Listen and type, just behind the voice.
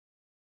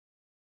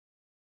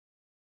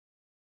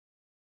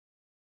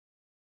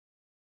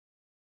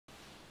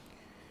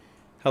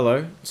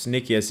Hello, it's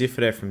Nicky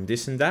Azifadeh from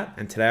This and That,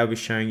 and today I'll be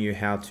showing you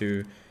how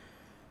to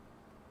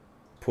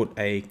put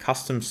a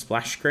custom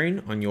splash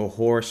screen on your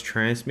Horus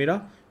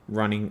transmitter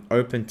running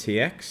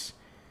OpenTX.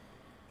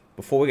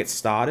 Before we get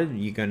started,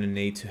 you're going to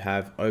need to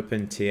have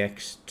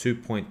OpenTX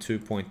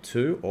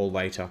 2.2.2 or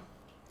later.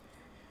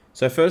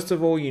 So first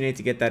of all, you need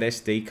to get that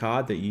SD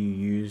card that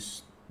you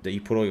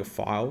put all your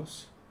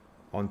files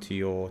onto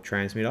your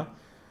transmitter.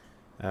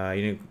 You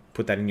need to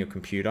put that in your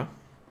computer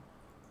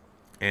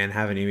and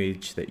have an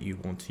image that you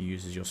want to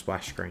use as your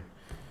splash screen.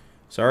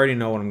 So I already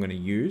know what I'm going to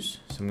use,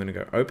 so I'm going to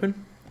go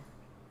open.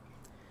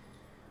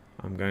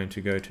 I'm going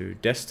to go to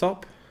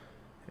desktop,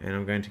 and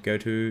I'm going to go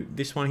to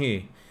this one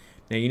here.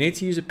 Now you need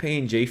to use a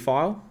PNG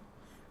file.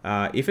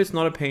 If it's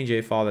not a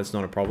PNG file, that's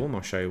not a problem.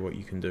 I'll show you what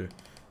you can do.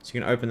 So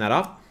you can open that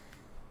up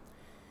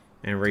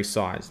and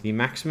resize. The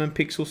maximum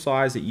pixel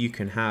size that you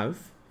can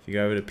have, if you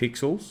go over to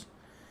pixels,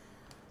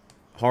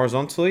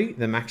 horizontally,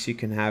 the max you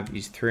can have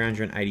is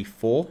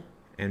 384.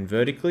 And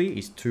vertically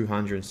is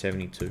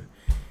 272.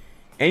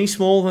 Any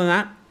smaller than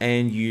that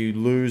and you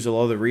lose a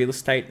lot of the real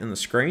estate in the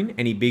screen.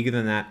 Any bigger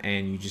than that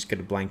and you just get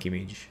a blank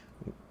image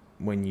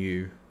when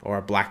you, or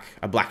a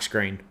black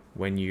screen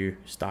when you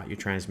start your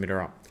transmitter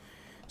up.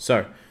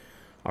 So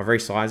I've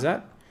resized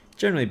that.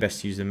 Generally best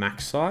to use the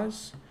max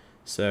size.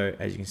 So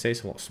as you can see,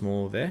 it's a lot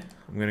smaller there.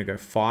 I'm going to go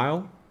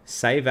File,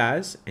 Save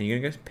As, and you're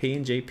going to go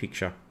PNG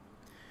picture.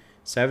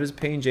 Save as a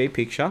PNG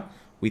picture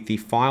with the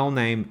file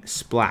name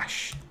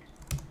Splash,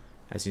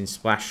 as in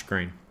splash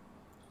screen.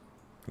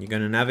 You're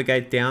going to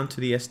navigate down to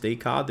the SD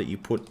card that you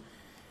put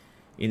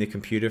in the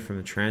computer from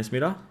the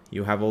transmitter.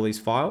 You'll have all these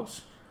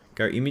files.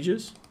 Go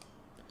Images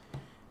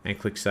and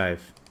click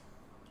Save.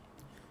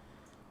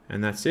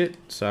 And that's it.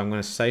 So I'm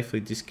going to safely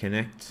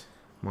disconnect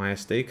my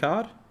SD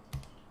card.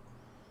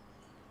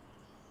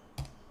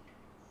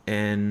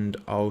 And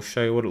I'll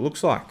show you what it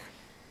looks like.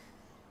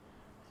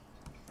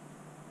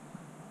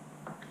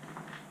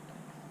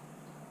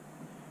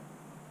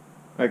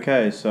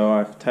 Okay, so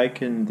I've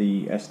taken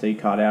the SD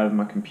card out of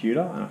my computer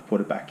and I've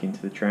put it back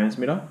into the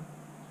transmitter.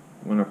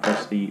 I'm going to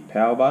press the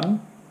power button.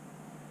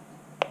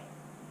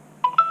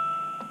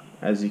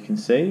 As you can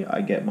see, I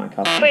get my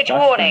custom switch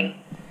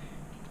warning.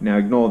 Now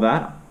ignore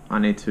that. I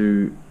need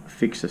to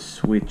fix a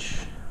switch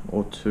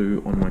or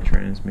two on my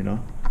transmitter.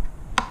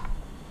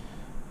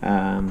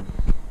 I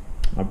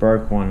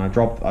broke one. I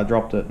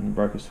dropped it and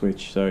broke a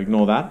switch, so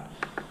ignore that.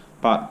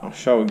 But I'll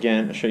show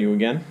you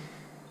again.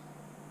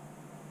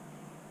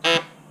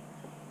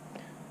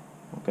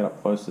 Get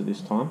up closer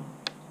this time,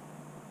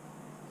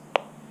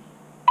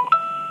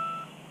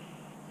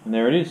 and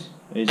there it is.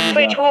 Easy as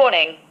switch that.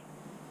 warning.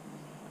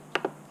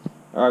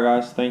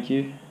 Alright guys, thank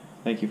you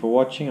for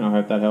watching, and I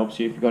hope that helps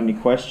you. If you've got any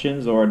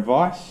questions or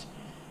advice,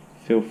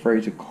 feel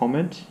free to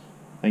comment.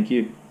 Thank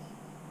you.